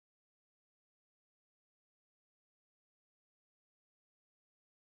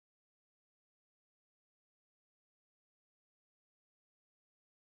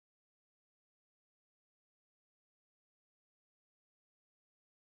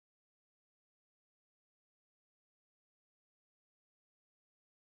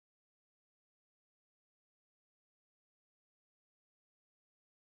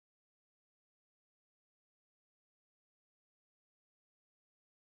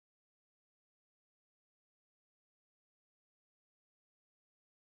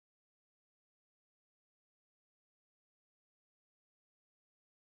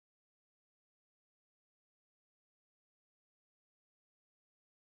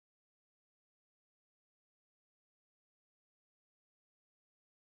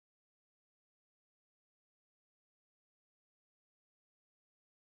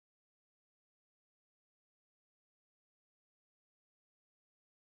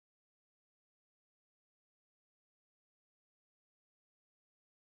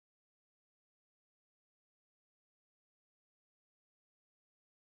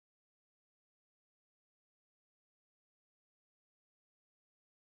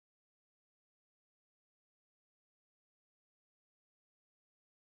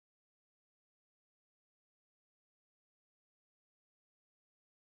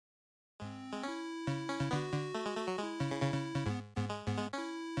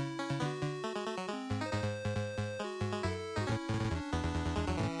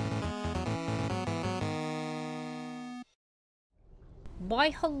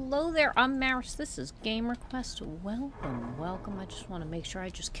Why, hello there. I'm Maris. This is GamerQuest. Welcome, welcome. I just want to make sure I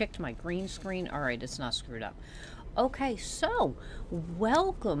just kicked my green screen. All right, it's not screwed up. Okay, so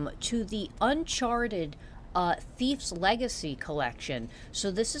welcome to the Uncharted Thieves Legacy collection.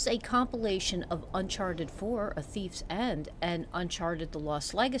 So this is a compilation of Uncharted 4, A Thief's End, and Uncharted The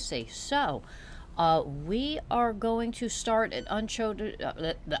Lost Legacy. So we are going to start at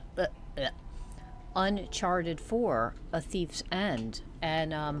Uncharted 4, A Thief's End.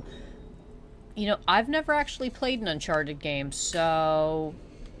 And, you know, I've never actually played an Uncharted game, so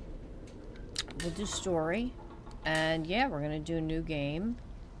we'll do story. And, yeah, we're going to do a new game.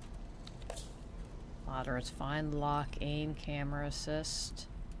 Moderates, find, lock, aim, camera assist.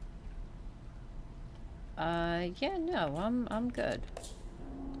 Yeah, no, I'm good.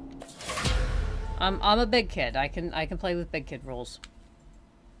 I'm a big kid. I can play with big kid rules.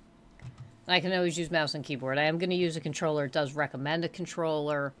 I can always use mouse and keyboard. I am going to use a controller. It does recommend a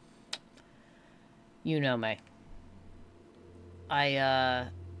controller. You know me. They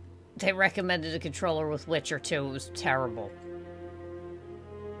recommended a controller with Witcher 2. It was terrible.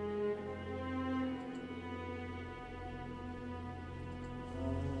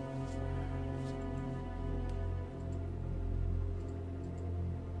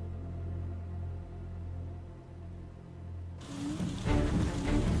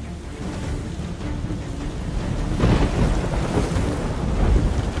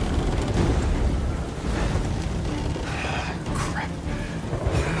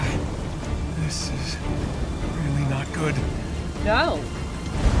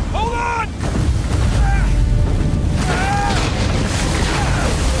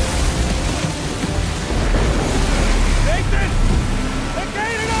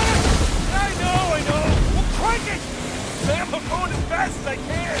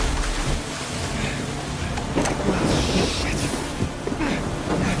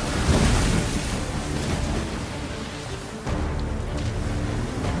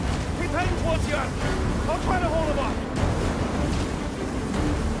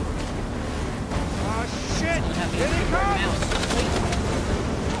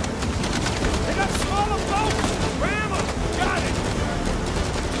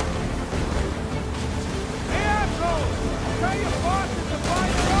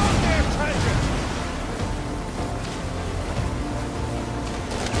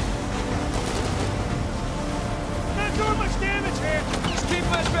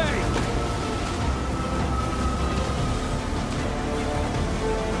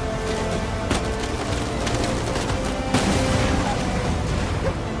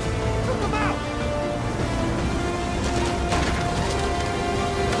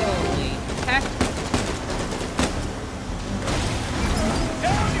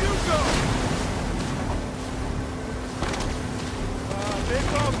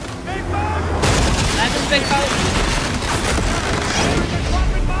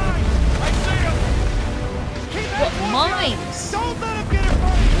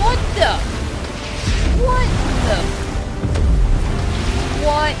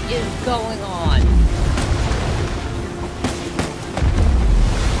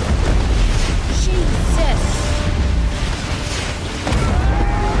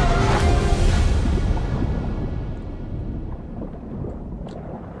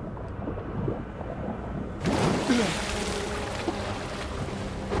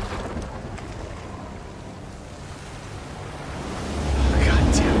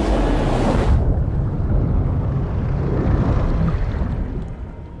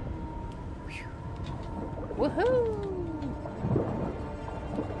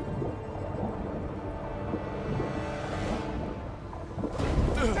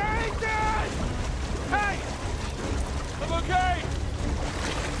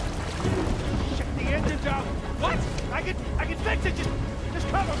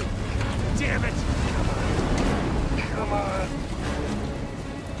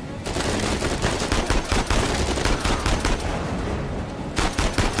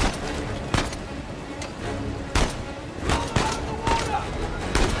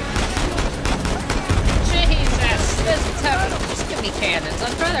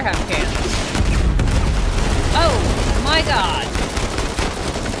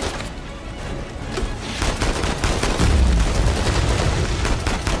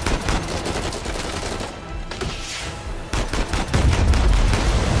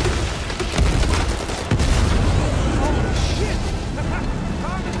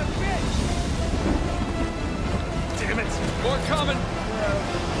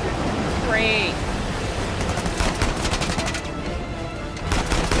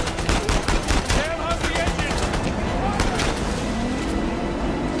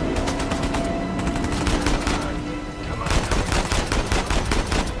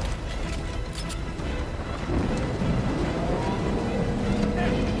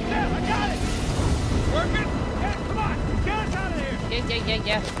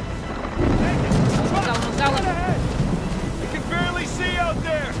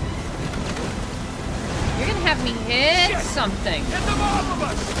 have me hit something. Get them off of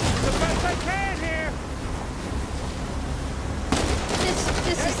us! The best I can here!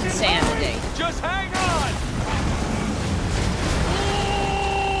 This is insanity. Just hang on!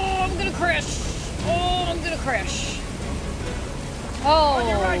 Oh, I'm gonna crash. Oh, I'm gonna crash.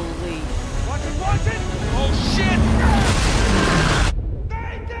 Holy. Watch it, watch it! Oh, shit!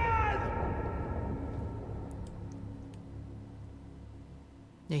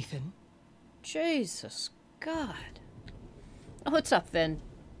 Nathan? Jesus God. Oh, what's up, Vin?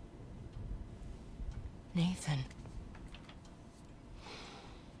 Nathan.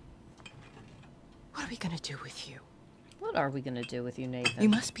 What are we gonna do with you? What are we gonna do with you, Nathan? You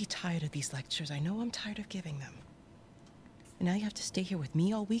must be tired of these lectures. I know I'm tired of giving them. And now you have to stay here with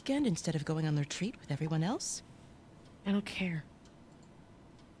me all weekend instead of going on the retreat with everyone else? I don't care.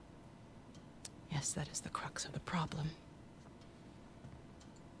 Yes, that is the crux of the problem.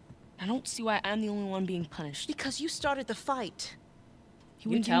 I don't see why I'm the only one being punished. Because you started the fight. He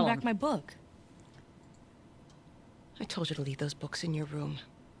wouldn't give me back my book. I told you to leave those books in your room.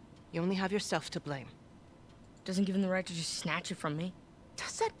 You only have yourself to blame. Doesn't give him the right to just snatch it from me.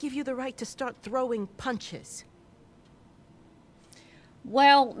 Does that give you the right to start throwing punches?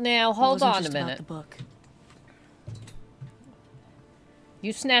 Well, now, hold on a About minute. the book.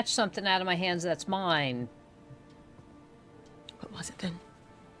 You snatched something out of my hands that's mine. What was it then?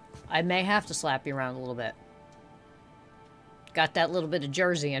 I may have to slap you around a little bit. Got that little bit of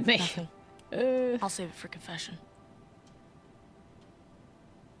Jersey in me. Nothing. I'll save it for confession.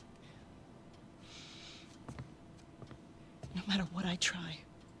 No matter what I try,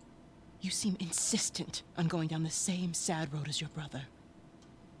 you seem insistent on going down the same sad road as your brother.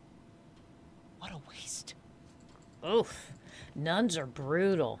 What a waste. Oof. Nuns are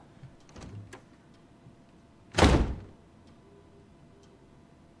brutal.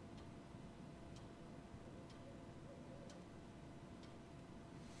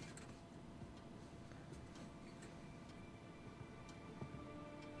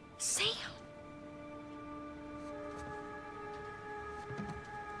 Sam!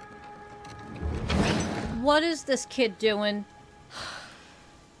 What is this kid doing?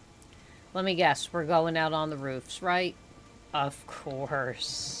 Let me guess. We're going out on the roofs, right? Of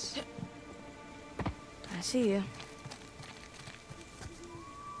course. I see you.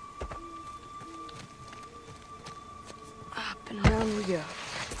 Up and around we go.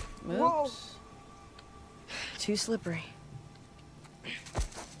 Oops. Too slippery.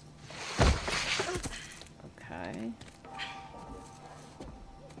 Okay.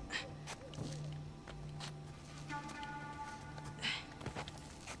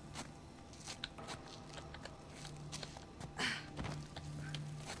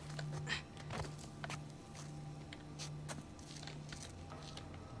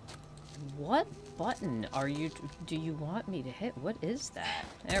 What button are you... do you want me to hit? What is that?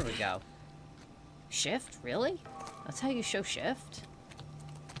 There we go. Shift? Really? That's how you show shift?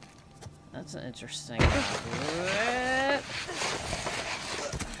 That's an interesting...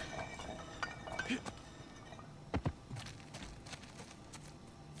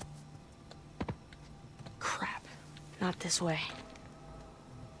 Crap. Not this way.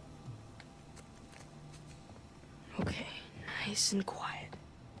 Okay, nice and quiet.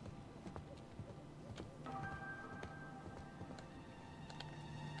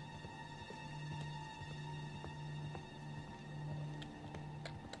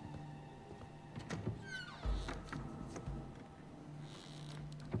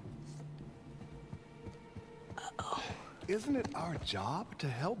 Isn't it our job to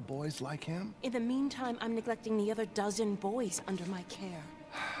help boys like him? In the meantime, I'm neglecting the other dozen boys under my care.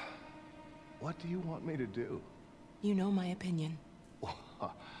 What do you want me to do? You know my opinion.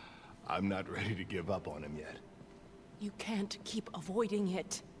 I'm not ready to give up on him yet. You can't keep avoiding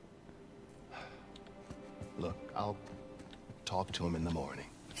it. Look, I'll talk to him in the morning.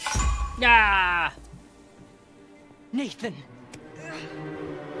 Ah! Nathan!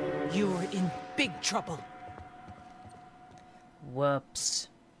 You're in big trouble. Whoops.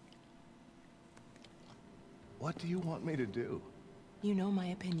 What do you want me to do? You know my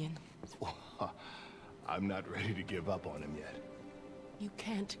opinion. I'm not ready to give up on him yet. You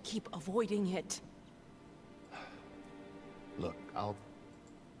can't keep avoiding it. Look, I'll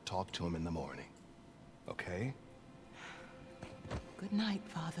talk to him in the morning. Okay? Good night,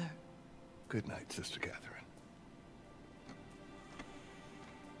 Father. Good night, Sister Catherine.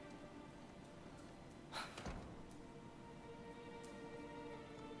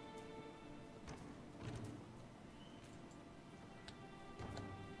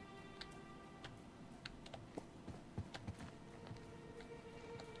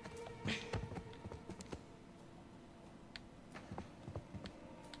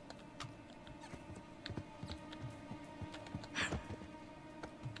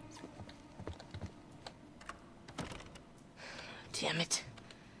 Damn it.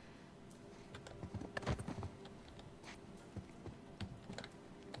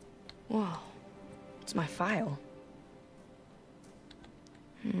 Whoa. It's my file.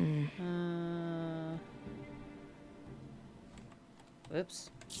 Whoops.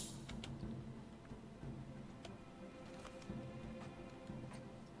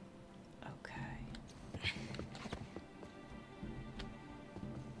 Okay.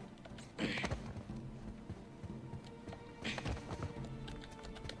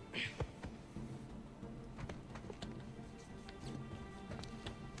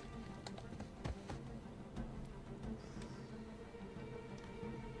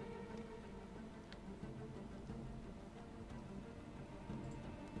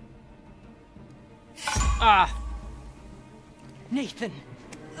 Ah! Nathan!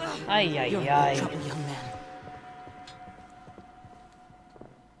 Ay, You're ay, in ay. trouble, young man.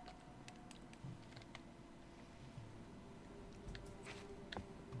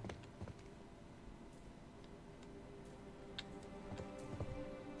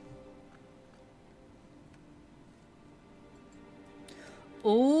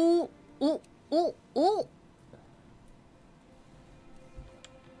 Ooh, ooh, ooh, ooh.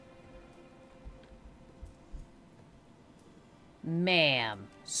 Ma'am,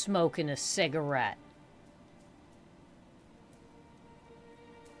 smoking a cigarette.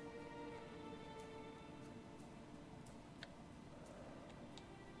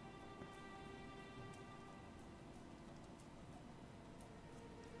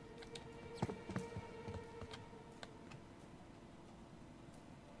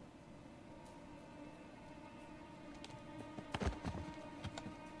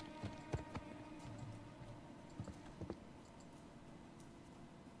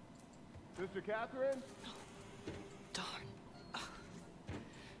 Sister Catherine? Darn.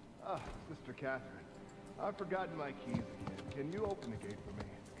 Ah, Sister Catherine. I've forgotten my keys again. Can you open the gate for me?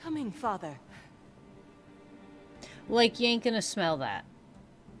 Coming, Father. Like, you ain't gonna smell that.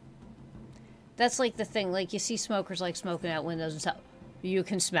 That's like the thing. Like, you see smokers like smoking out windows and stuff. You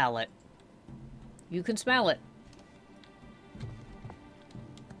can smell it. You can smell it.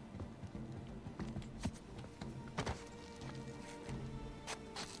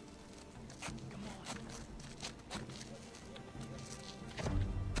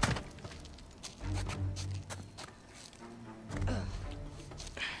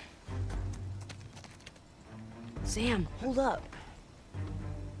 Sam, hold up.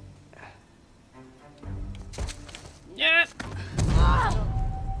 Yeah.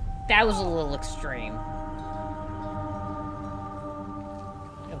 That was a little extreme.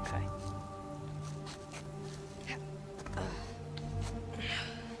 Okay.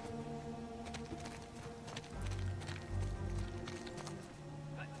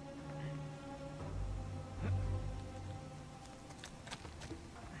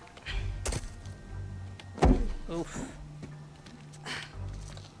 Oof.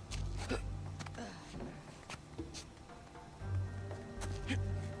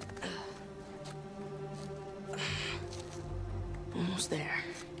 Almost there.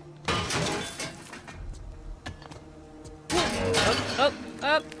 Up,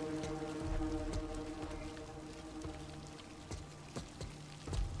 up.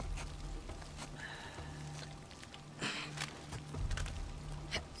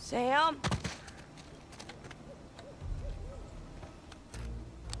 Sam?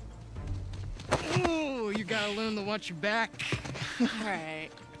 Ooh, you gotta learn to watch your back. All right.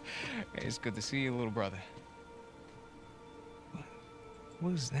 Hey, it's good to see you, little brother.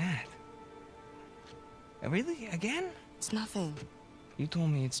 What was that? Really? Again? It's nothing. You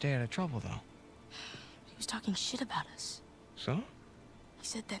told me you'd stay out of trouble, though. He was talking shit about us. So? He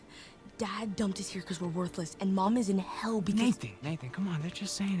said that Dad dumped us here because we're worthless, and Mom is in hell because... Nathan, come on. They're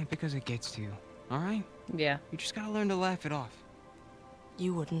just saying it because it gets to you. All right? Yeah. You just gotta learn to laugh it off.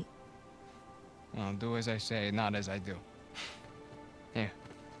 You wouldn't. Well, do as I say, not as I do. Here.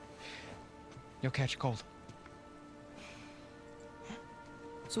 You'll catch a cold.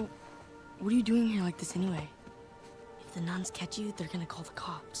 So, what are you doing here like this anyway? If the nuns catch you, they're gonna call the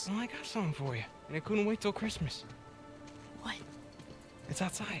cops. Well, I got something for you. And I couldn't wait till Christmas. What? It's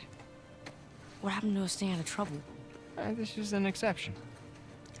outside. What happened to us staying out of trouble? This is an exception.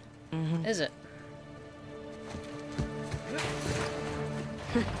 Is it?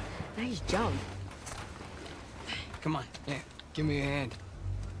 Nice jump. Come on. Yeah, give me a hand.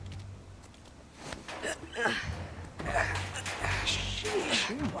 Sheesh,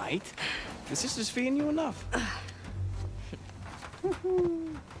 you're right. The sister's feeding you enough.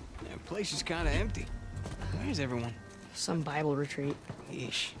 That place is kind of empty. Where's everyone? Some Bible retreat.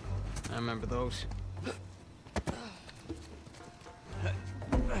 Yeesh. I remember those.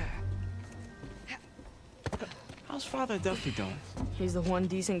 Father Duffy doing? He's the one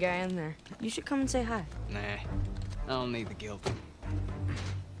decent guy in there. You should come and say hi. Nah, I don't need the guilt.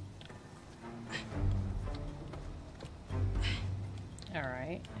 All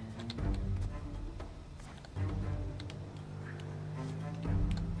right.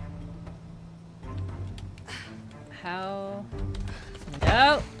 How?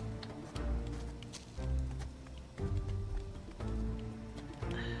 No!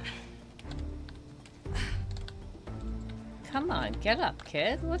 Come on, get up,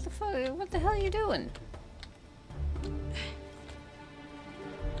 kid. What the fuck? What the hell are you doing?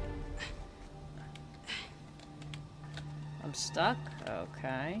 I'm stuck?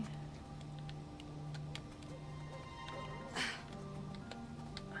 Okay.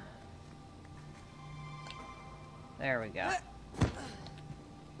 There we go.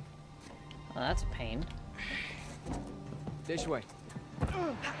 Well, that's a pain. This way.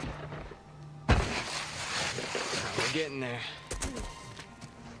 We're getting there.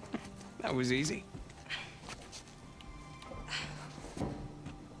 That was easy.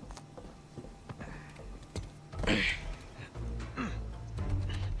 Damn.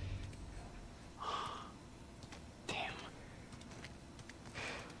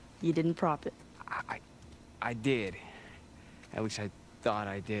 You didn't prop it. I did. At least I thought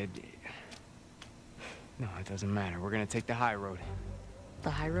I did. No, it doesn't matter. We're gonna take the high road.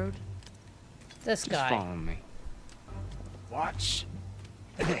 The high road? This Just guy. follow me. Watch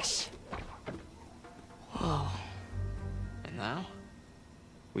this. Whoa. And now,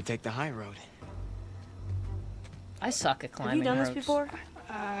 we take the high road. I suck at Have climbing you done ropes. this before?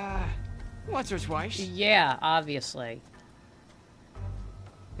 Once or twice. Yeah, obviously.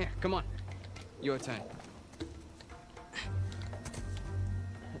 Here, come on. Your turn.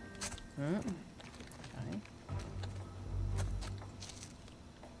 Okay.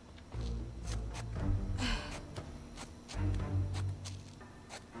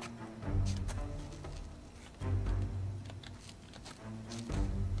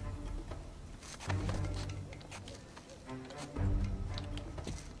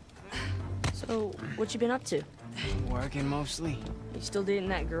 So, what you been up to? Working mostly. You still dating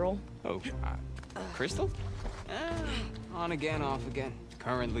that girl? Oh, Crystal? On again, off again.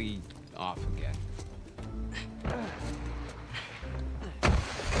 Currently off again.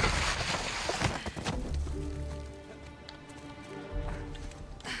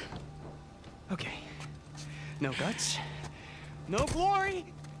 Okay. No guts. No glory.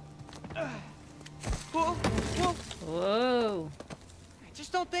 Whoa, whoa. Whoa.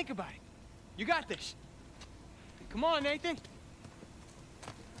 Just don't think about it. You got this. Come on, Nathan.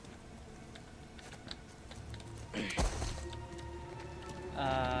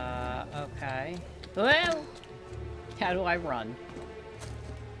 Okay. Well, how do I run?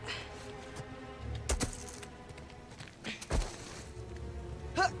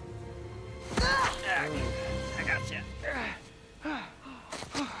 I gotcha.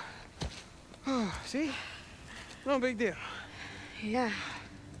 See? No big deal. Yeah.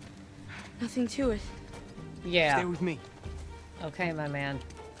 Nothing to it. Yeah. Stay with me. Okay, my man.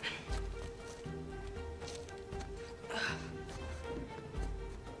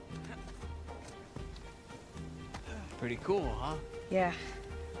 Pretty cool, huh? Yeah,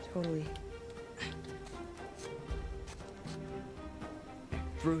 totally.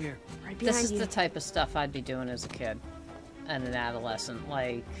 Through here. Right behind This is you. the type of stuff I'd be doing as a kid and an adolescent.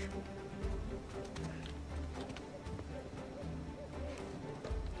 Like,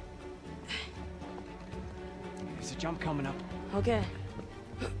 There's a jump coming up. Okay.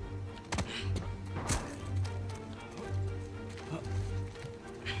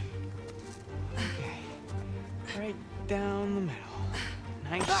 Okay. Right down the middle.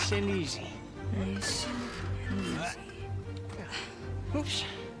 Nice and easy. Nice. Oops.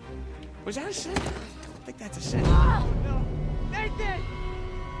 Was that a sin? I think that's a sin. No. Nathan!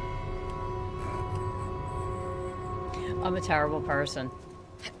 I'm a terrible person.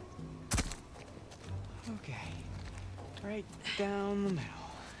 Okay. Right down the middle.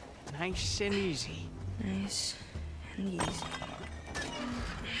 Nice and easy. Nice and easy.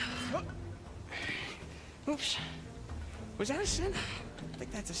 Oops. Was that a sin? I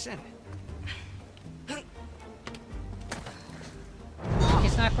think that's a sin.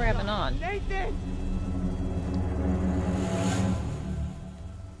 He's not grabbing on. Nathan!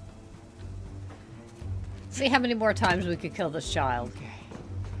 See how many more times we could kill this child. Okay.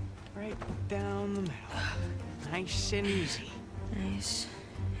 Right down the middle. Nice and easy. Nice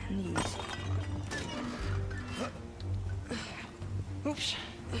and easy. Oops.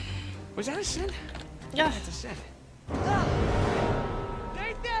 Was that a sin? Yeah. That's a sin.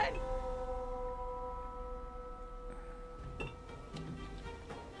 Nathan!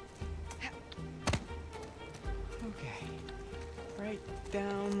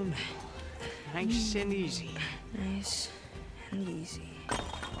 Nice and easy. Nice and easy.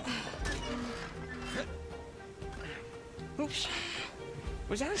 Oops.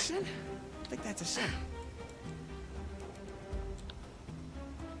 Was that a sin? I think that's a sin.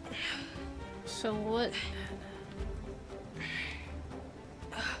 So what?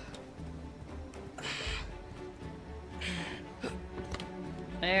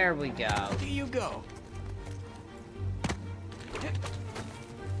 There we go. Here you go.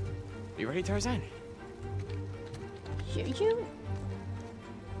 You ready, Tarzan? You?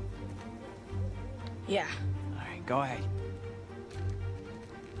 Yeah. All right, go ahead.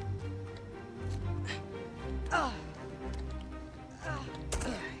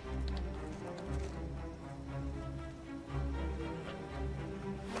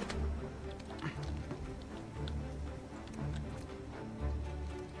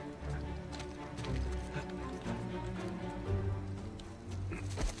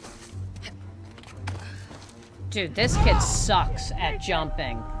 Dude, this kid sucks at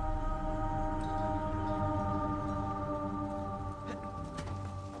jumping.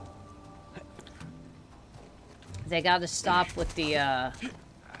 They gotta stop with the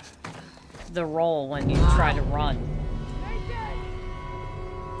roll when you try to run.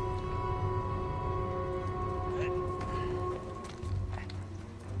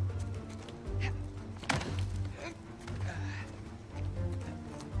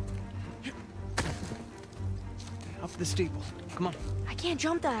 Up the steeple. Come on. I can't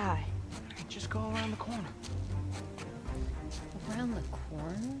jump that high. Just go around the corner. Around the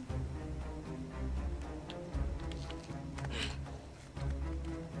corner?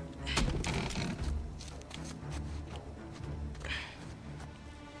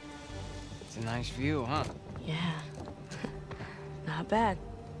 It's a nice view, huh? Yeah. Not bad.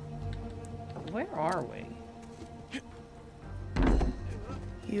 Where are we?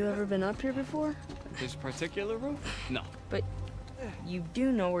 You ever been up here before? This particular roof? No. But you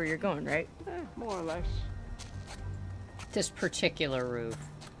do know where you're going, right? More or less. This particular roof.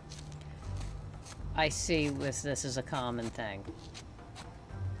 I see with this is a common thing.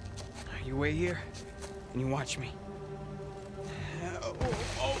 You wait here, and you watch me.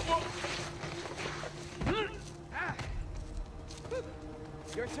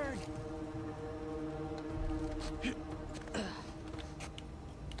 Your turn.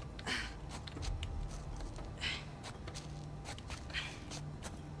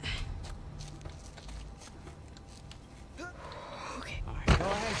 Okay. All right, go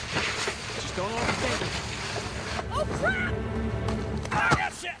ahead. Just don't overthink it. Oh, crap! I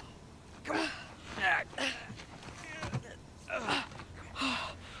got shit! Come on.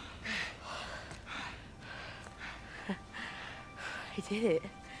 I did it.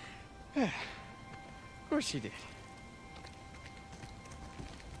 Yeah, of course you did.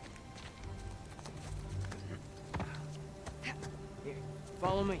 Here,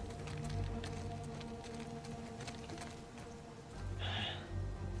 follow me.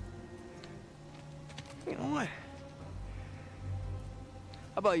 You know what? How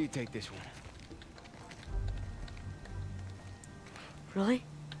about you take this one? Really?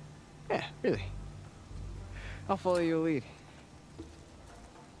 Yeah, really. I'll follow your lead.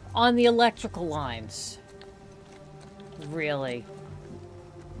 On the electrical lines. Really?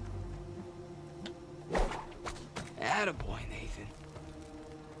 Attaboy, Nathan.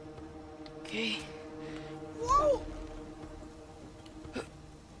 Okay. Whoa!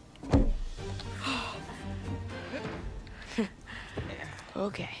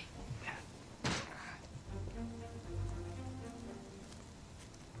 Okay.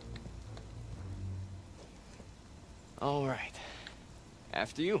 All right.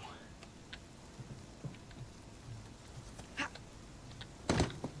 After you.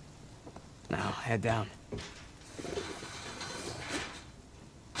 Now, head down.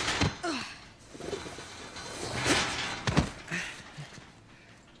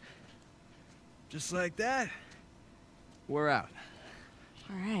 Just like that, we're out.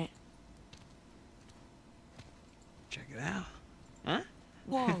 All right. Check it out. Huh?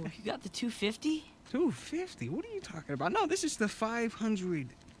 Whoa, you got the 250? 250? What are you talking about? No, this is the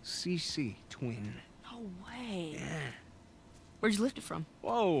 500cc twin. No way. Yeah. Where'd you lift it from?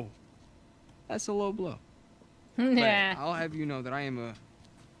 Whoa. That's a low blow. But Nah. I'll have you know that I am a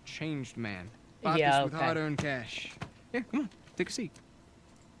changed man. Bought Yeah, this with okay. hard-earned cash. Here, come on. Take a seat.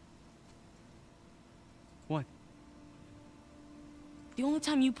 What? The only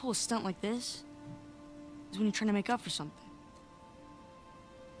time you pull a stunt like this is when you're trying to make up for something.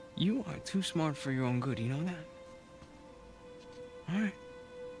 You are too smart for your own good, you know that? Alright.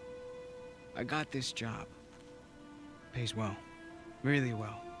 I got this job. Pays well. Really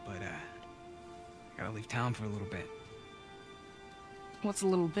well. But, gotta leave town for a little bit. What's a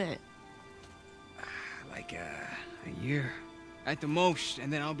little bit? Like, a year. At the most,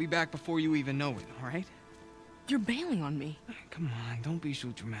 and then I'll be back before you even know it, alright? You're bailing on me. Come on, don't be so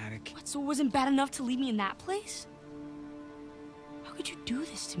dramatic. What, so it wasn't bad enough to leave me in that place? How could you do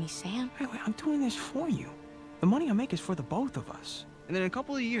this to me, Sam? Wait, I'm doing this for you. The money I make is for the both of us. And then in a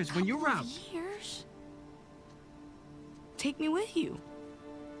couple of years, when you're out... Years? Take me with you.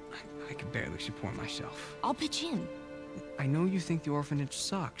 I can barely support myself. I'll pitch in. I know you think the orphanage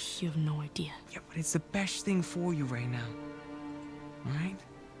sucks. You have no idea. Yeah, but it's the best thing for you right now. Alright?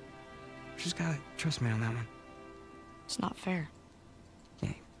 Just gotta trust me on that one. It's not fair.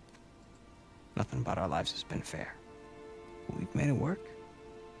 Hey, nothing about our lives has been fair. But we've made it work.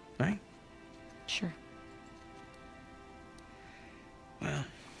 Right? Sure. Well,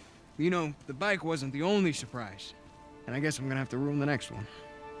 you know, the bike wasn't the only surprise. And I guess I'm gonna have to ruin the next one.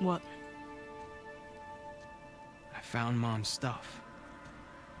 What? I found Mom's stuff.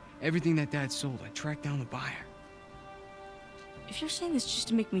 Everything that Dad sold, I tracked down the buyer. If you're saying this just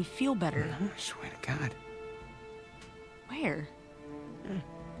to make me feel better... I swear to God. Where?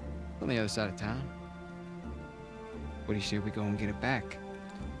 On the other side of town. What do you say we go and get it back?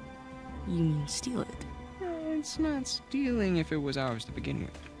 You mean steal it? It's not stealing if it was ours to begin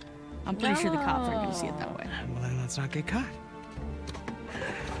with. I'm pretty sure the cops aren't gonna see it that way. Well, then let's not get caught.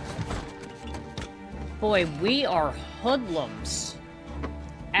 Boy, we are hoodlums.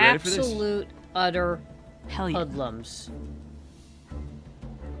 Ready for this? Absolute, utter Hell yeah. hoodlums.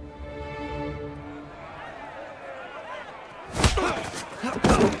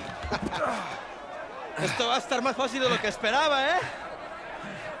 Esto va a estar más fácil de lo que esperaba, ¿eh?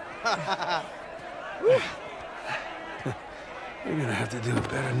 You're gonna have to do it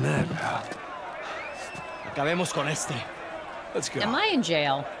better than that, pal. Acabemos con este. Let's go. Am I in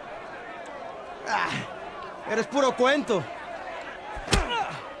jail? Eres puro cuento.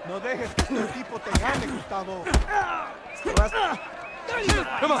 No dejes que este tipo te gane, Gustavo.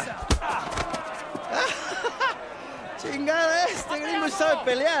 Come on. Chingada, este gringo sabe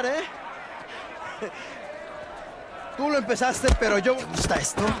pelear, ¿eh? Tú lo empezaste, pero yo... ¿Te gusta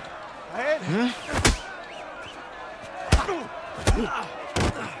esto?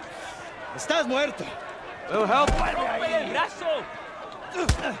 Estás muerto. Little help?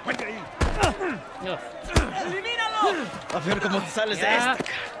 Ugh. A ver cómo te sales de Yeah. esta.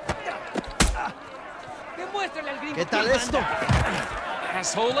 ¿Qué tal esto?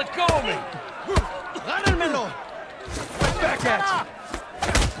 Asshole, let go of me! ¡Gánenmelo! Back at you!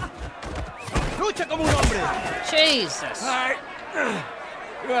 ¡Lucha como un hombre! Jesus. Alright.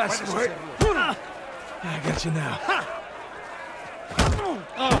 That's smart. I got you now.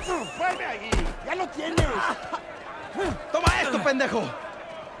 ¡Vuelve ahí! ¡Ya lo tienes! ¡Toma esto, pendejo!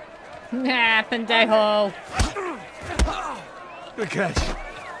 Nah, pendejo. Good catch.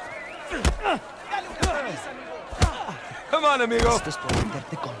 Come on, amigo. Esto es por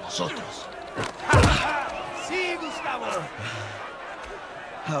meterte con nosotros. ¡Sí, Gustavo!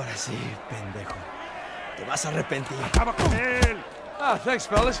 Ahora sí, pendejo. Te vas a arrepentir. ¡Acaba con él! Ah, thanks,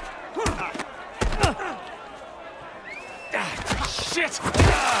 fellas. Shit!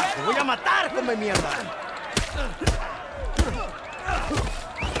 ¡Te voy a matar, come mierda!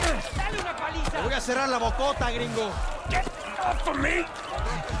 ¡Te voy a cerrar la bocota, gringo! Get off of me!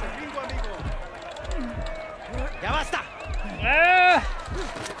 ¡Ya basta!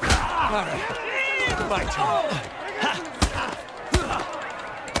 All right. My turn.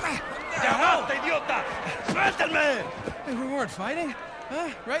 ¡Ya basta, idiota! ¡Suéltame! Hey, we weren't fighting. Huh?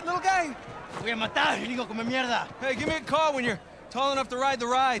 Right, little guy? ¡Te voy a matar, gringo, come mierda! Hey, give me a call when you're tall enough to ride the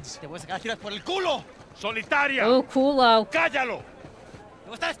rides. ¡Te voy a sacar a tiras por el culo! ¡Solitaria! Oh, coolo. ¡Cállalo! ¡Te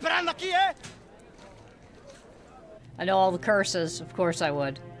voy a estar esperando aquí, eh! I know all the curses. Of course I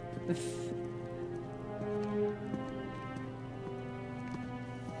would.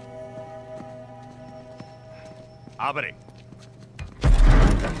 Abre.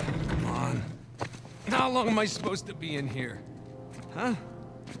 Come on. How long am I supposed to be in here? Huh?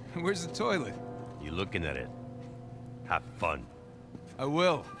 Where's the toilet? You looking at it? Have fun. I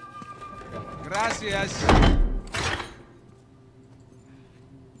will. Gracias.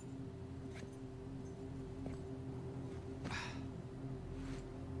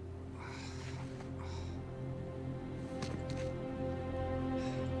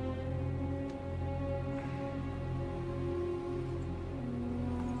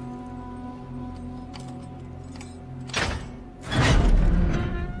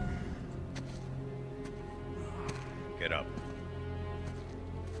 Get up.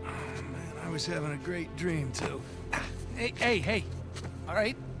 Oh, man, I was having a great dream, too. Hey, hey, hey. All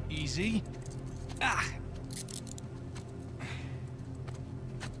right, easy.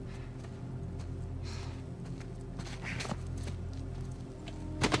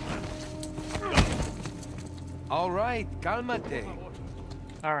 All right, cálmate.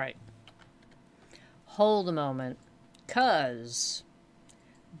 All right. Hold a moment. Cause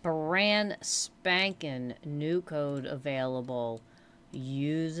brand spanking new code available.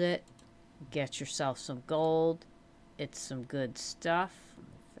 Use it. Get yourself some gold. It's some good stuff. Let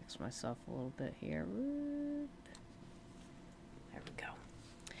me fix myself a little bit here. There we go.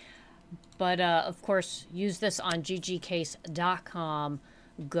 But of course, use this on ggcase.com.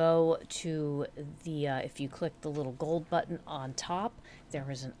 Go to the, if you click the little gold button on top, there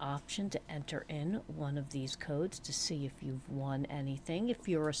is an option to enter in one of these codes to see if you've won anything. If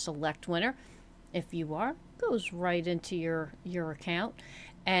you're a select winner, if you are, goes right into your account,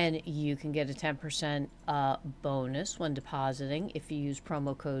 and you can get a 10% bonus when depositing if you use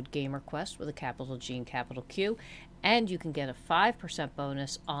promo code GamerQuest with a capital G and capital Q, and you can get a 5%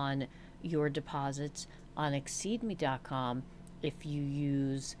 bonus on your deposits on exceedme.com if you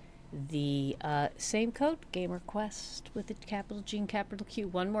use the same code, GamerQuest, with a capital G and capital Q.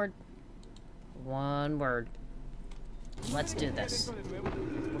 One word. One word. Let's do this.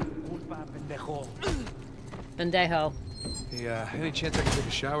 Pendejo. Hey, any chance I can take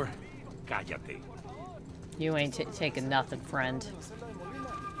a shower? Cállate. You ain't taking nothing, friend.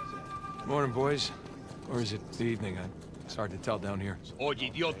 Morning, boys. Or is it the evening? It's hard to tell down here. Oye,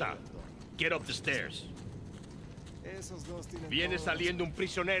 idiota. Get up the stairs. Viene saliendo un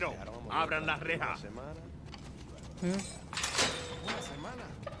prisionero. Abran la reja.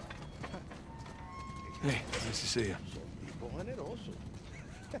 Hey, nice to see you.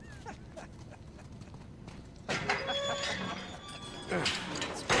 Right.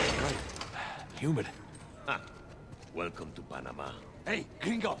 Humid. Welcome to Panama. Hey,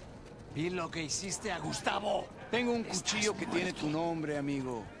 gringo. Vi lo que hiciste a Gustavo. Tengo un cuchillo que tiene tu nombre,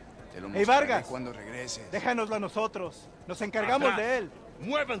 amigo. Te lo mostraré Vargas, cuando regreses. Déjanoslo a nosotros. Nos encargamos Atrás. de él.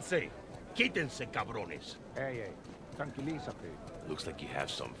 Muévanse. Quítense, cabrones. Hey, tranquilízate. Looks like you have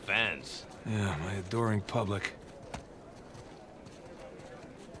some fans. Yeah, my adoring public.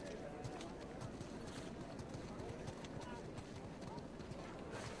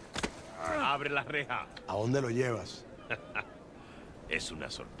 Abre la reja. ¿A dónde lo llevas? Es una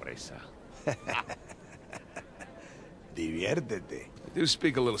sorpresa. Diviértete. I do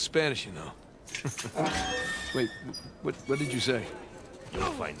speak a little Spanish, you know. Wait, what did you say?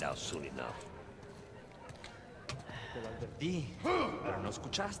 You'll find out soon enough. Te lo advertí, pero no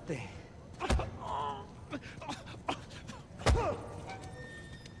escuchaste.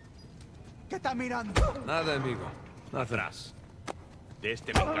 ¿Qué está mirando? Nada, amigo. Nothing. Atrás. De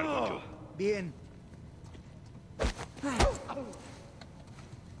este me encargo yo. Bien.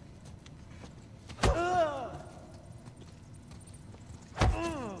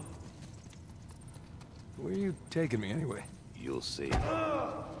 Where are you taking me, anyway? You'll see.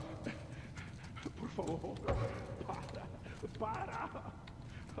 Por favor. Para.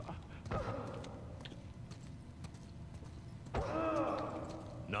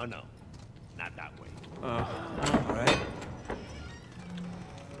 No, no. Not that way. All right.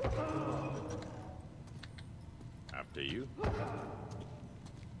 After you.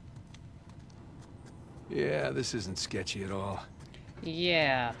 Yeah, this isn't sketchy at all.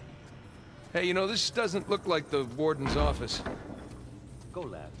 Yeah. Hey, you know, this doesn't look like the warden's office. Go,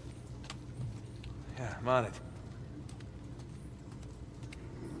 lad. Yeah, I'm on it.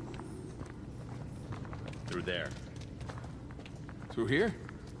 Through there. Through here?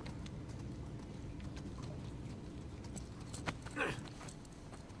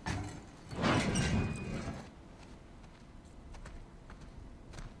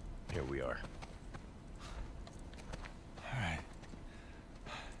 Here we are. All right.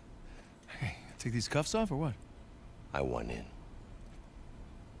 Hey, take these cuffs off or what? I want in.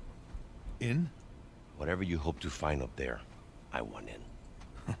 In? Whatever you hope to find up there, I want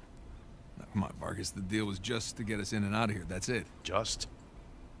in. Come on, Vargas, the deal was just to get us in and out of here, that's it. Just?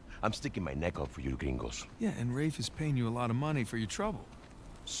 I'm sticking my neck out for you gringos. Yeah, and Rafe is paying you a lot of money for your trouble.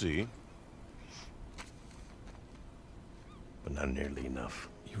 See? But not nearly enough.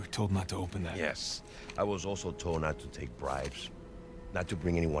 You were told not to open that. Yes. I was also told not to take bribes, not to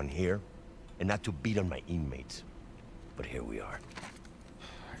bring anyone here, and not to beat on my inmates. But here we are.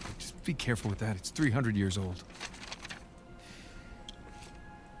 Just be careful with that. It's 300 years old.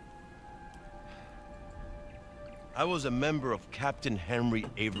 I was a member of Captain Henry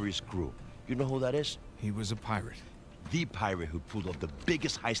Avery's crew. You know who that is? He was a pirate. The pirate who pulled off the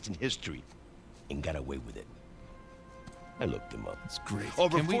biggest heist in history and got away with it. I looked them up. That's great.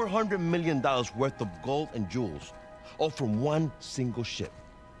 Over Can we- $400 million worth of gold and jewels, all from one single ship.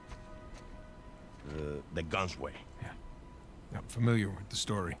 The Gunsway. Yeah. I'm familiar with the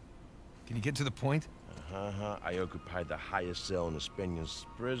story. Can you get to the point? I occupied the highest cell in the Spaniards'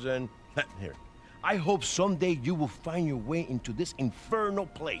 prison. Here. I hope someday you will find your way into this infernal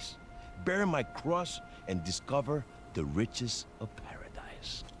place, bear my cross, and discover the riches of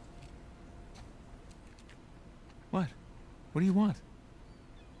paradise. What? What do you want?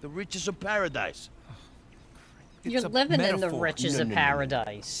 The riches of paradise. You're living in the metaphor. riches of No.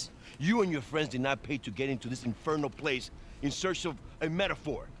 paradise. You and your friends did not pay to get into this infernal place in search of a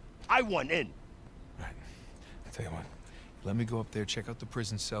metaphor. I want in. Right. I tell you what. Let me go up there, check out the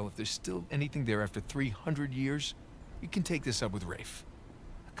prison cell. If there's still anything there after 300 years, you can take this up with Rafe.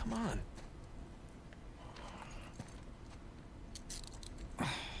 Come on.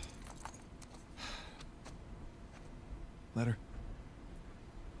 Letter.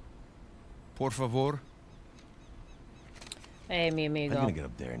 Por favor. Hey, mi I'm amigo. gonna get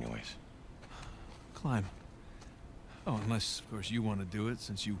up there anyways. Climb. Oh, unless, of course, you want to do it,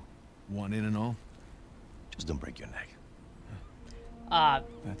 since you want in and all. Just don't break your neck.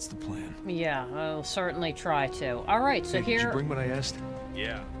 That's the plan. Yeah, I'll certainly try to. All right, so Hey, here... did you bring what I asked?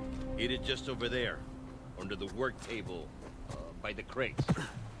 Yeah. Eat it just over there, under the work table, by the crates.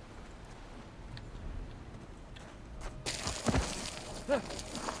 Let's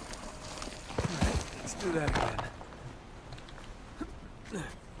do that again.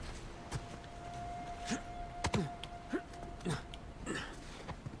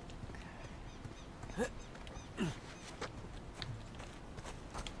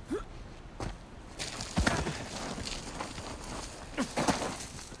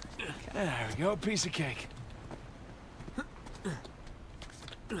 There we go, piece of cake.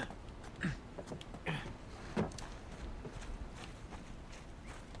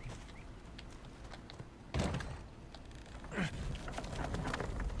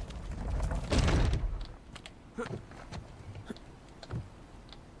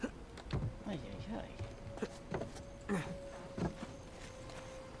 Ay, ay, ay.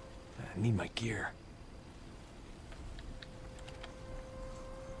 I need my gear.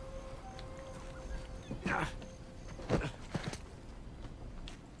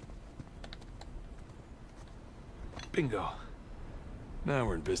 Bingo. Now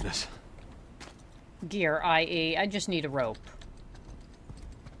we're in business. Gear, i.e., I just need a rope.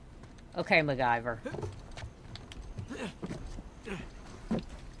 Okay, MacGyver.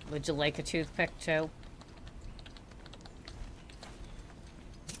 Would you like a toothpick, too?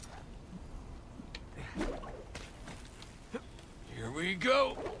 Here we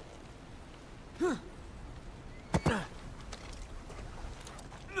go.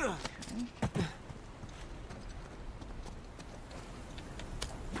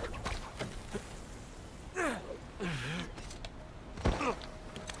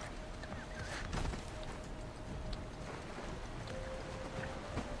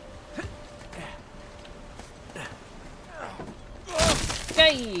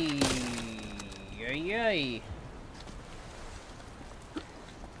 Yay! Yay, yay.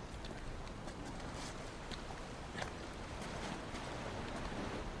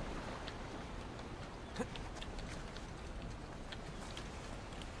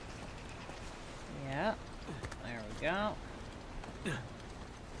 Yeah, there we go.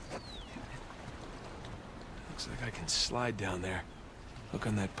 Looks like I can slide down there. Look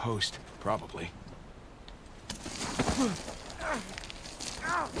on that post, probably.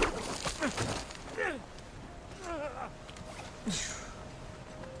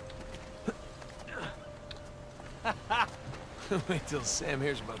 Wait till Sam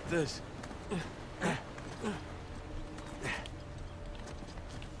hears about this.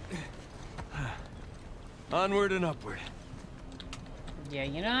 Onward and upward. Yeah,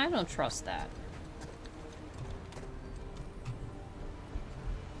 you know, I don't trust that.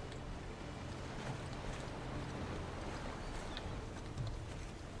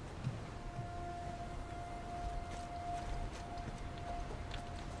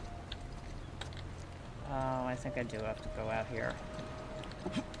 Oh, I think I do have to go out here.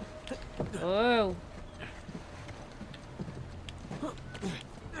 Oh.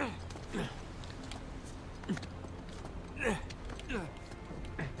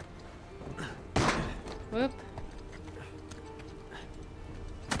 Whoop.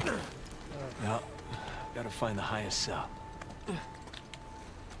 No, gotta find the highest cell.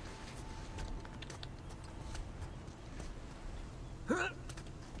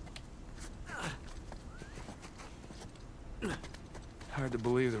 Hard to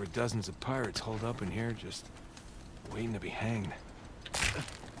believe there were dozens of pirates holed up in here just Waiting to be hanged.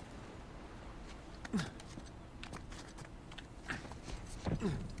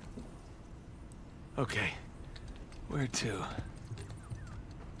 Okay. Where to?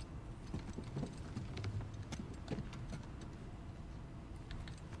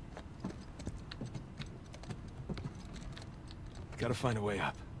 Gotta find a way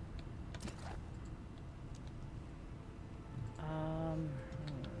up.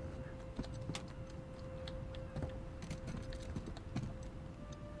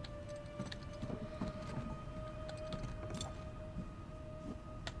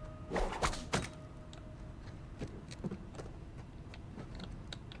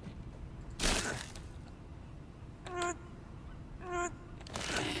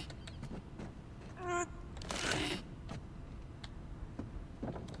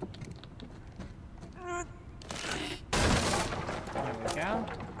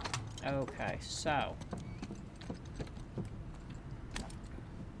 Okay, so.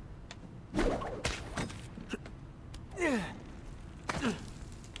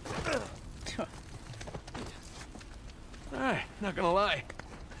 Alright, not gonna lie.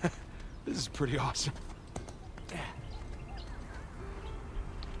 This is pretty awesome.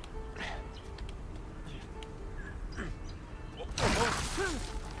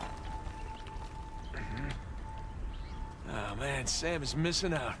 Oh man, Sam is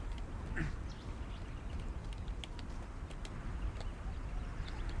missing out.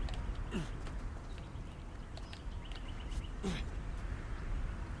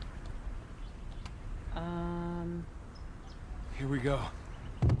 Here we go.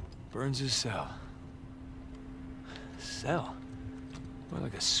 Burns' cell. Cell? More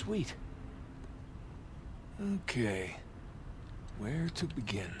like a suite. Okay. Where to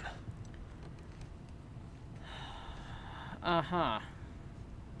begin? Uh-huh.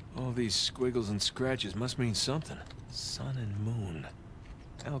 All these squiggles and scratches must mean something. Sun and moon.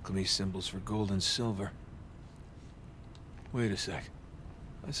 Alchemy symbols for gold and silver. Wait a sec.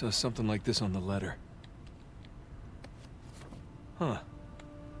 I saw something like this on the letter. Huh.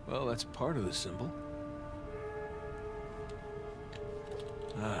 Well, that's part of the symbol.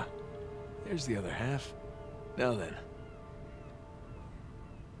 Ah. There's the other half. Now then.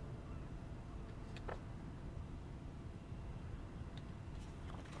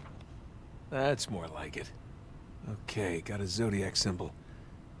 That's more like it. Okay, got a zodiac symbol.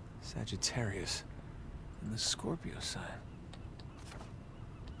 Sagittarius. And the Scorpio sign.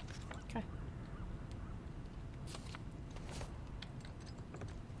 Okay.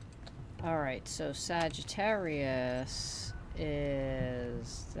 Alright, so Sagittarius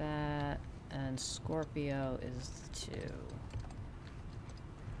is that, and Scorpio is the 2.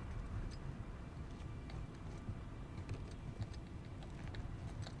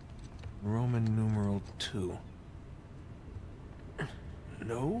 Roman numeral 2.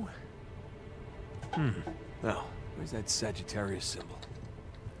 No? Now, where's that Sagittarius symbol?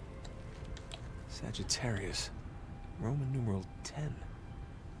 Sagittarius. Roman numeral 10.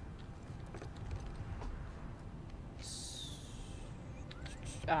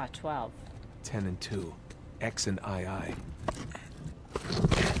 Ah, 12. 10 and 2. X and II.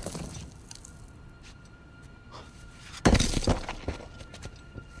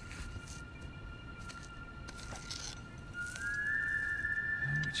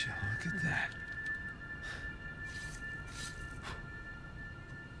 Would you look at that?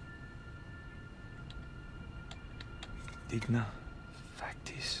 Digna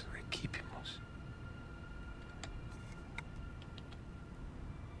factis recipimus.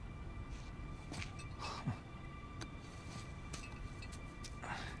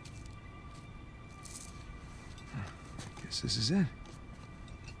 Guess this is it. All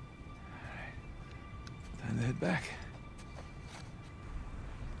right. Time to head back.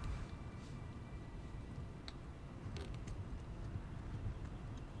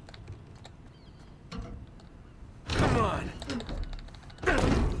 Come on.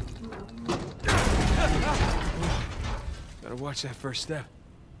 Gotta watch that first step.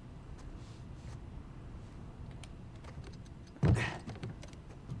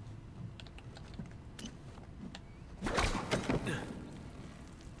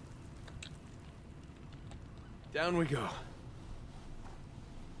 Down we go.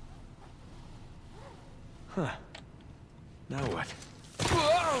 Huh. Now what?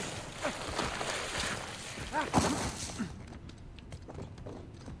 Whoa!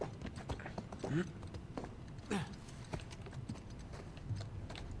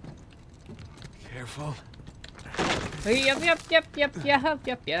 Careful. Yep.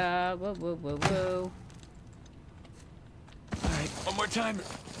 Whoa, whoa, whoa, whoa. All right, one more time.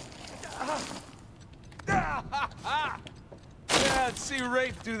 Yeah, let's see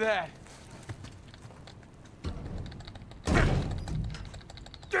Rafe do that.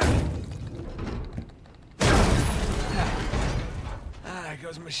 There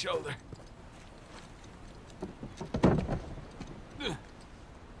goes my shoulder.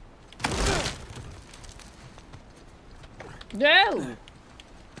 No!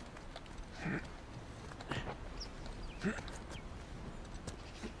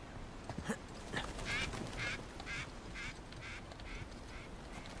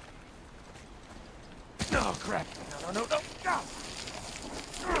 Oh, crap. No.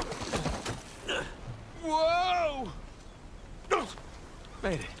 Whoa!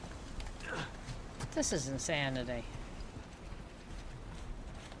 Made it. This is insanity.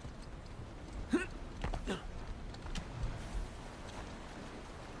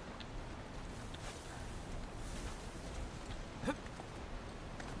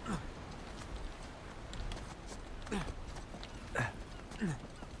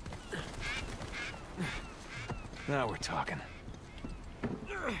 Now we're talking.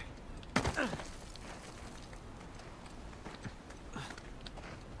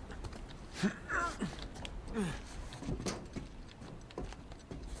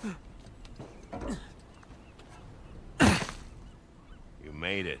 You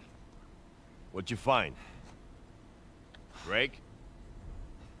made it. What'd you find? Drake?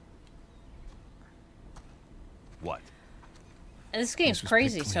 What? This game's was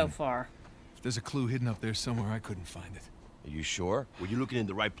crazy picked so clean. far. If there's a clue hidden up there somewhere, I couldn't find it. Are you sure? Were you looking in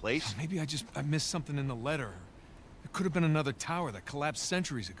the right place? Maybe I missed something in the letter. It could have been another tower that collapsed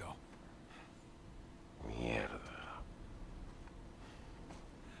centuries ago. Mierda.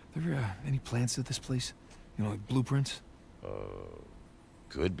 There any plans to this place? You know, like blueprints?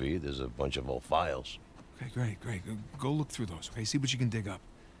 Could be. There's a bunch of old files. Okay, great. Go look through those, okay? See what you can dig up.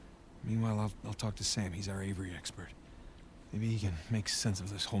 Meanwhile, I'll talk to Sam. He's our Avery expert. Maybe he can make sense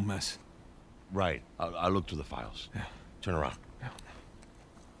of this whole mess. Right. I'll look through the files. Yeah. Turn around. Yeah.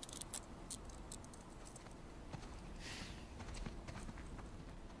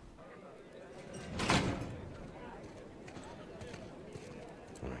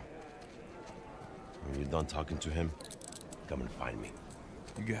 When you're done talking to him, come and find me.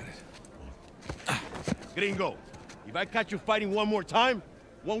 You got it. Gringo, if I catch you fighting one more time,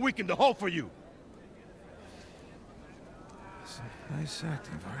 1 week in the hole for you. It's a nice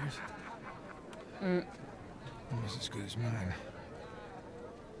acting, Vargas. Almost as good as mine.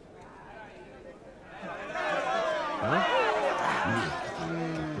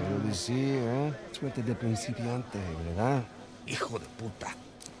 Pero decía, ¿eh? Suerte de principiante, ¿verdad? Hijo de puta.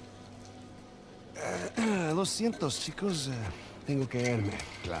 Lo siento, chicos. Tengo que irme.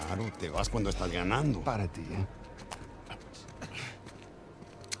 Claro, te vas cuando estás ganando. Para ti, ¿eh?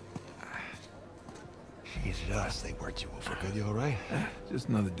 Jesus, they worked you over good. You all right? Just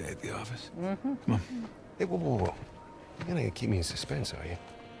another day at the office. Come on. Hey, whoa. You're gonna keep me in suspense, are you?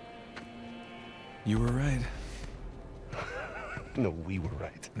 You were right. No, we were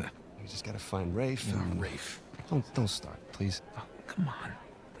right. No. We just gotta find Rafe. No, and... Rafe. Don't start, please. Oh, come on.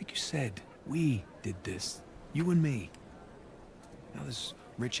 Like you said, we did this. You and me. Now this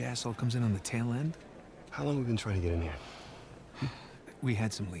rich asshole comes in on the tail end. How long have we been trying to get in here? We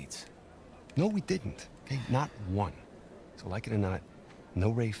had some leads. No, we didn't. Okay, not one. So like it or not, no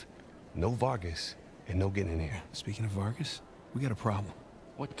Rafe, no Vargas, and no getting in here. Speaking of Vargas, we got a problem.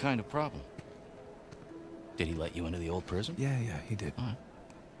 What kind of problem? Did he let you into the old prison? Yeah, he did. All right.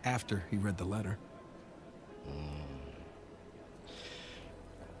 After he read the letter.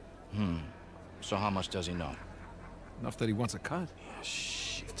 So how much does he know? Enough that he wants a cut. Yeah,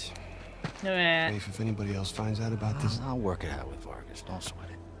 shit. Eh. Rafe, if anybody else finds out about this... I'll work it out with Vargas. Don't sweat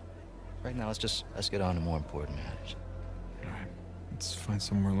it. Right now, let's get on to more important matters. All right. Let's find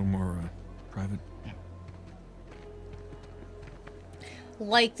somewhere a little more private. Yeah.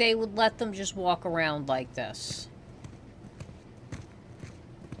 Like they would let them just walk around like this.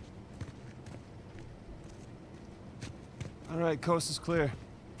 All right, coast is clear.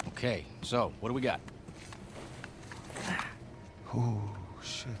 Okay, so what do we got? Oh,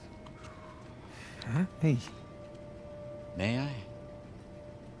 shit. Huh? Hey, May I?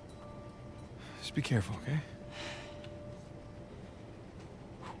 just be careful, okay?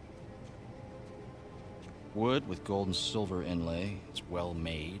 Wood with gold and silver inlay. It's well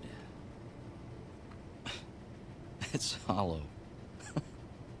made. It's hollow.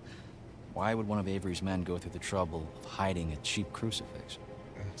 Why would one of Avery's men go through the trouble of hiding a cheap crucifix?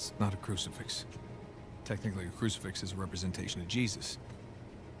 It's not a crucifix. Technically, a crucifix is a representation of Jesus.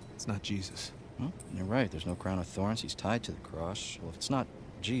 It's not Jesus. Well, you're right. There's no crown of thorns. He's tied to the cross. Well, if it's not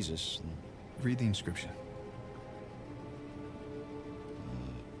Jesus, then... Read the inscription.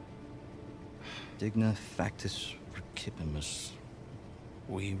 Digna factus recipimus.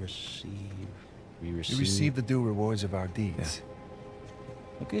 We receive. We receive the due rewards of our deeds.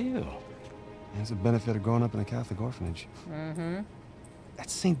 Yeah. Look at you. That's the benefit of growing up in a Catholic orphanage. Mm-hmm.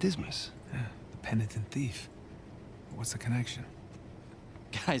 That's St. Dismas. Yeah, the penitent thief. What's the connection?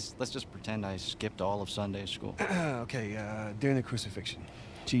 Guys, let's just pretend I skipped all of Sunday school. Okay, during the crucifixion,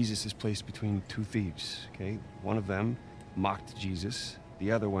 Jesus is placed between two thieves, okay? One of them mocked Jesus.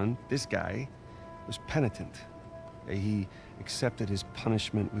 The other one, this guy, was penitent. He accepted his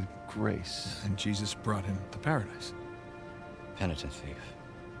punishment with grace. And Jesus brought him to paradise. Penitent thief.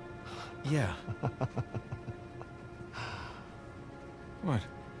 Yeah. What?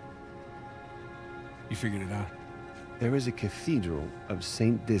 You figured it out? There is a cathedral of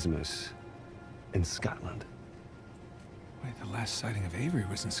St. Dismas in Scotland. Wait, the last sighting of Avery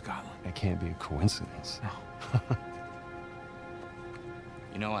was in Scotland. That can't be a coincidence. No.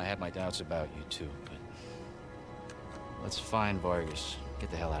 You know, I had my doubts about you too, but... Let's find Vargas. Get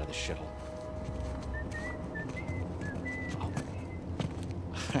the hell out of this shithole. Oh.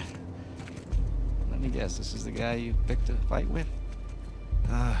 Let me guess, this is the guy you picked a fight with?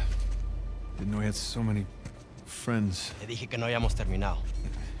 Didn't know he had so many friends. Te dije que no hayamos terminado.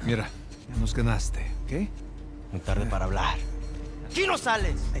 Mira, ya nos ganaste, ¿ok? Muy tarde para hablar. ¡Aquí no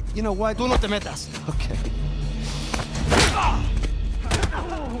sales! Hey, you know what? Tú no te metas. Okay.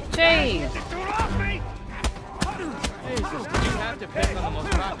 Jeez. Jesus, you have to pick on the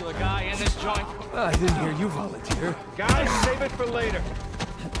most popular guy in this joint. I didn't hear you volunteer. Guys, save it for later.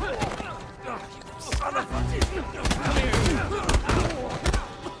 Son of a... Come here.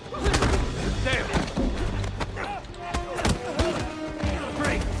 Damn.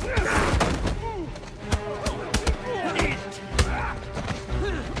 Break.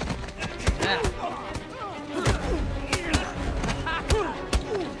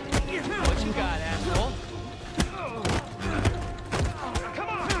 What you got, asshole?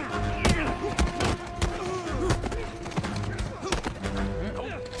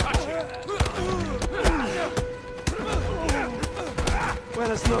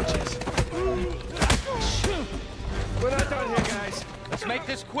 Buenas noches. We're not done here, guys. Let's make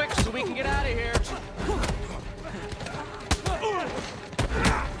this quick so we can get out of here.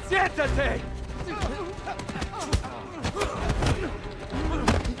 Siéntate!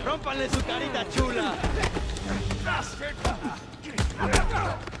 ¡Rómpanle su carita chula!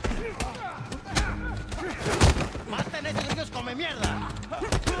 ¡Maten a esos gringos come mierda!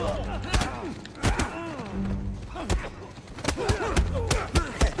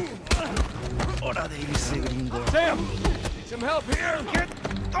 Hora de irse, gringo. Sam! Need some help here? Get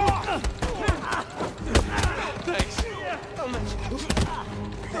off! Thanks.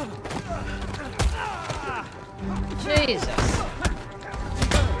 Jesus.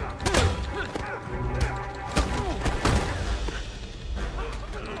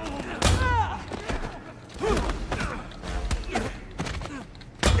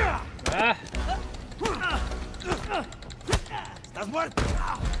 ¡Estás muerto!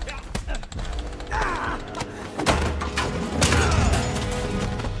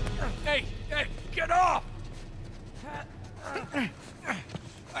 Hey, get off!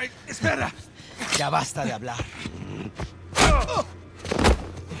 Ay, espera. Ya basta de hablar.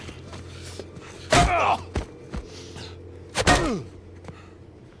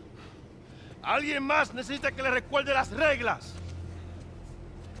 Alguien más necesita que le recuerde las reglas.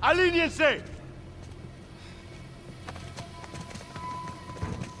 ¡Alíñense!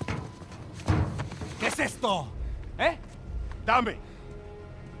 ¿Qué es esto? ¿Eh? Dame.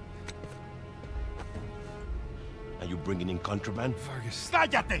 Are you bringing in contraband? Vargas.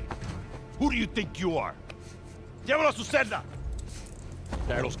 ¡Cállate! Who do you think you are? Llévalo a su celda.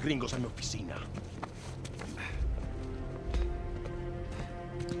 Trae a los gringos a mi oficina.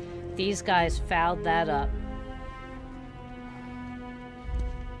 These guys fouled that up.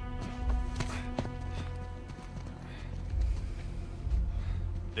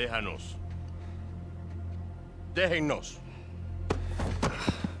 Déjanos. Déjennos.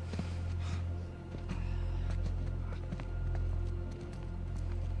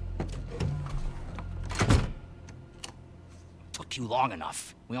 Took you long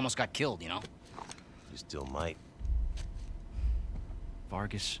enough. We almost got killed, you know? You still might.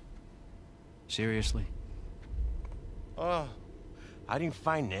 Vargas? Seriously? Oh, I didn't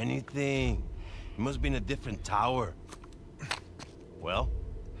find anything. It must be in a different tower. Well?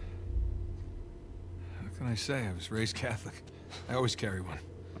 What can I say? I was raised Catholic. I always carry one.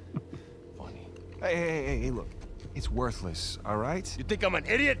 Funny. Hey, look. It's worthless, all right? You think I'm an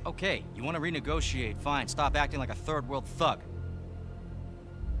idiot? Okay, you want to renegotiate, fine. Stop acting like a third world thug.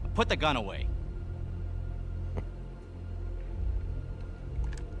 Put the gun away.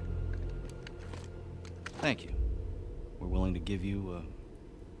 Thank you. We're willing to give you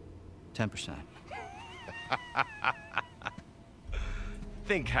 10%.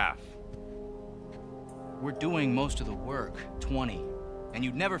 Think half. We're doing most of the work, 20, and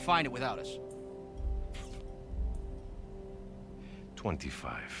you'd never find it without us.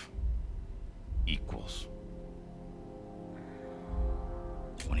 25 equals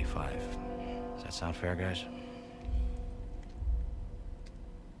 25. Does that sound fair, guys?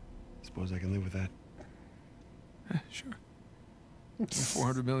 Suppose I can live with that. Sure.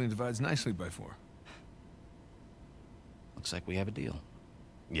 400 million divides nicely by 4. Looks like we have a deal.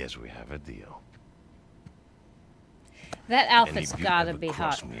 Yes, we have a deal. That outfit's Any of you gotta ever be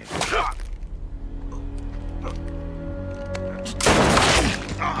cross hot. me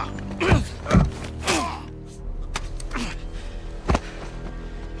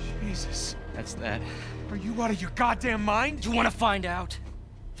Jesus. That's that. Are you out of your goddamn mind? You want to find out?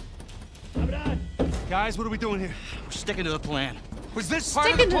 Guys, what are we doing here? We're sticking to the plan. Was this part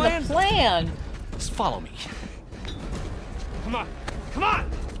Sticking of the to plan? the plan. Just follow me. Come on. Come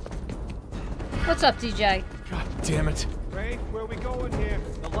on! What's up, DJ? God damn it. Ray, where are we going here?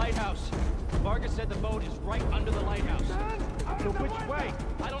 The lighthouse. Vargas said the boat is right under the lighthouse. So which way?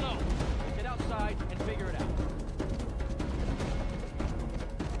 I don't know. Get outside and figure it out.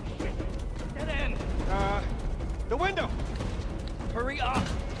 Dead end. The window. Hurry up.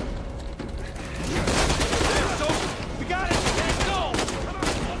 We got it. Let's go.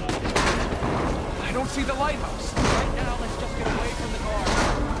 I don't see the lighthouse. Right now, let's just get away from the car.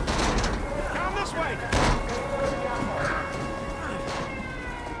 Down this way.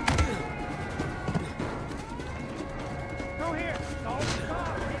 Through here. Don't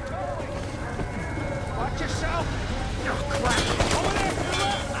stop. Keep going. Watch yourself. Oh, crap. Over there. To the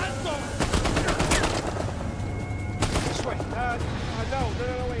left. This way. No,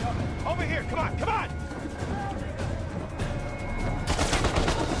 wait. Over here. Come on. Come on.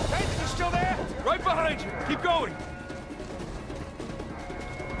 Hey, you still there? Right behind you. Keep going.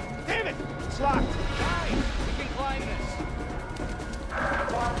 Damn it. It's locked. Guys, we can climb this.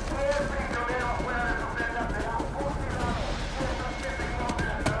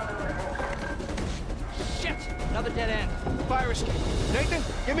 Shit! Another dead end. Fire escape. Nathan,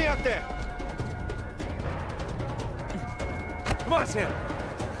 get me up there. Come on, Sam.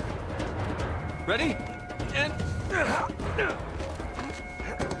 Ready? And...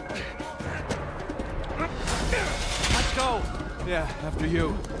 Let's go. Yeah, after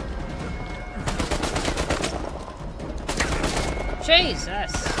you.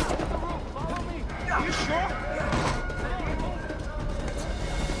 Jesus. Are you sure?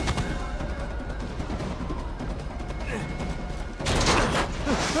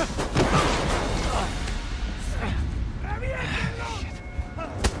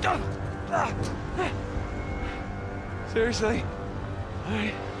 Seriously? All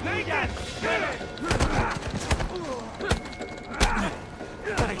right. Nathan!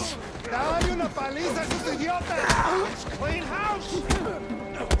 Thanks. ¡Dale una paliza a esos idiotas! Let's clean house!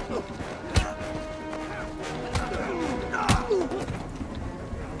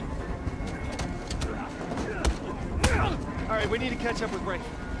 All right, we need to catch up with Ray.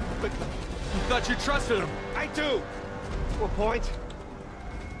 Quickly. You thought you trusted him. I do! What point?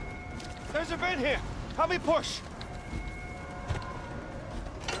 There's a vent here. Help me push.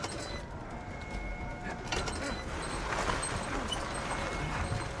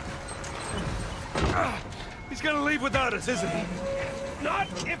 He's gonna leave without us, isn't he? Not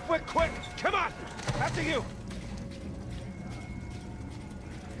if we're quick. Come on. After you.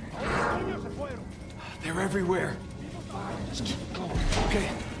 They're everywhere. Just keep going. Okay,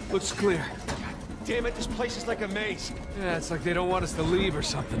 looks clear. Damn it, this place is like a maze. Yeah, it's like they don't want us to leave or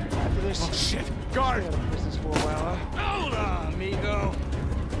something. After this. Oh, shit. Guard! Business for a while, huh? Hola, amigo.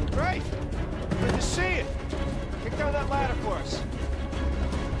 Great. Good to see you. Kick down that ladder for us.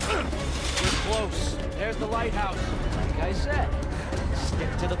 We're close. There's the lighthouse. Like I said,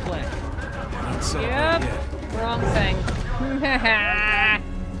 stick to the plan. Don't celebrate Yep. yet. Wrong thing.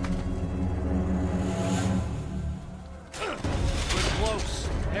 We're close.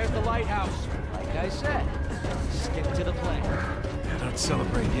 There's the lighthouse. Like I said, stick to the plan. Don't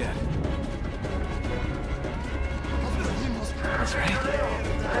celebrate yet. That's right.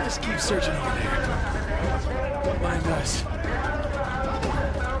 Just keep searching over there. Don't mind us.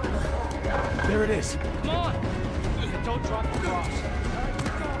 There it is. Come on. And don't drop the cross.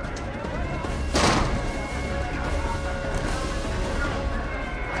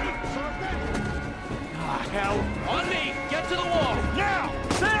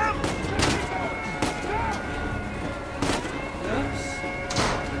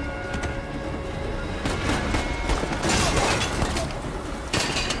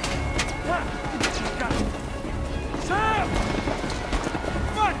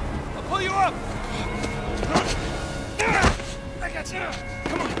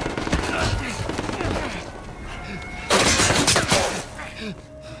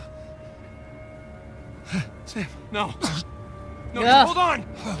 No. No, Yeah. hold on!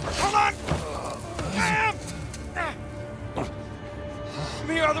 Hold on! Sam! Give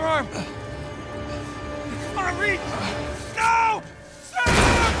me your other arm! Come on, reach! No!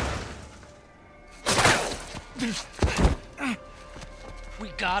 Sam! We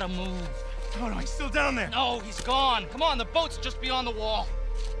gotta move. Oh, no, he's still down there. No, he's gone. Come on, the boat's just beyond the wall.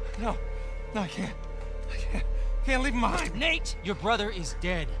 No, I can't. Can't leave him behind. Nate, your brother is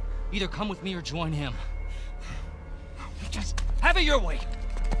dead. Either come with me or join him. Just have it your way.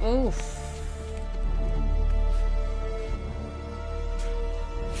 Oof.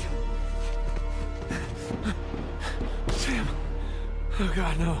 Sam. Oh,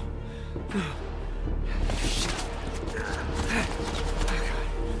 God, no. No.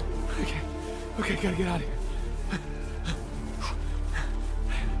 Okay, gotta get out of here.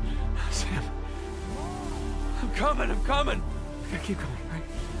 Sam. I'm coming. Okay, keep coming, right?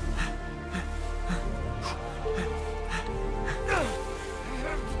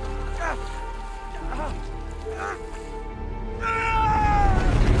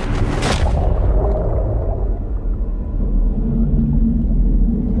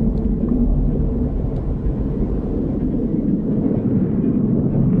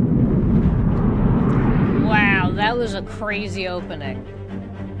 That was a crazy opening.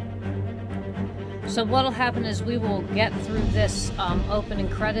 So what'll happen is we will get through this opening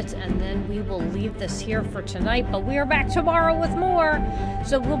credits and then we will leave this here for tonight, but we are back tomorrow with more.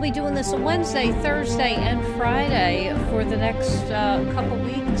 So we'll be doing this on Wednesday, Thursday, and Friday for the next couple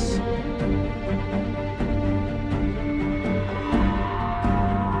weeks.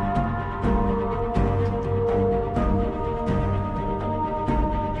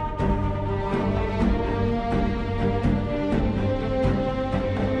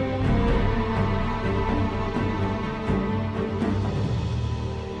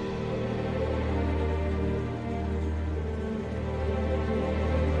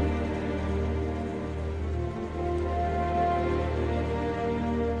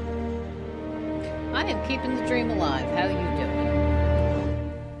 I am keeping the dream alive. How you doing?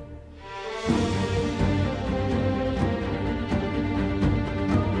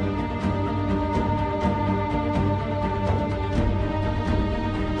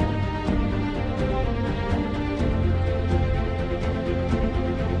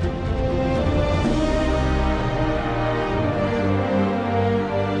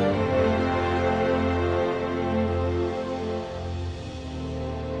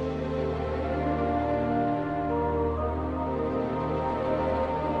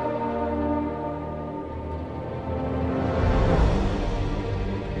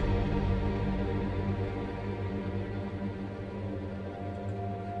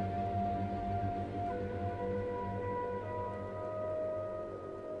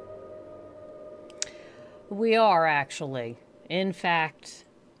 We are, actually. In fact,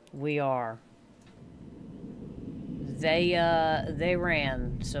 we are. They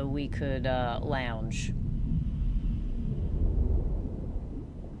ran so we could lounge.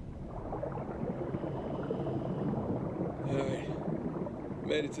 Alright.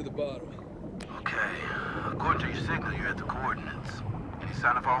 Made it to the bottom. Okay. According to your signal, you're at the coordinates. Any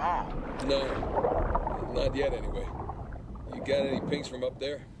sign of our haul? No. Not yet, anyway. You got any pings from up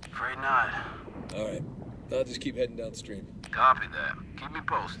there? Afraid not. Alright. I'll just keep heading downstream. Copy that. Keep me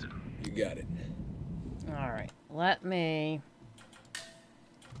posted. You got it. Alright. Let me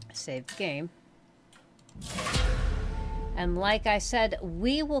save the game. And like I said,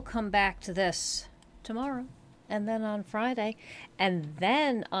 we will come back to this tomorrow. And then on Friday. And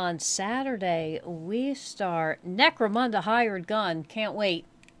then on Saturday, we start Necromunda Hired Gun. Can't wait.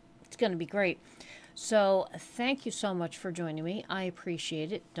 It's going to be great. So, thank you so much for joining me. I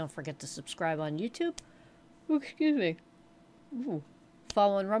appreciate it. Don't forget to subscribe on YouTube. Ooh, excuse me. Ooh.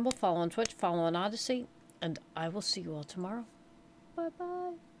 Follow on Rumble, follow on Twitch, follow on Odyssey. And I will see you all tomorrow.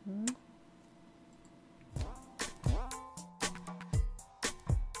 Bye-bye.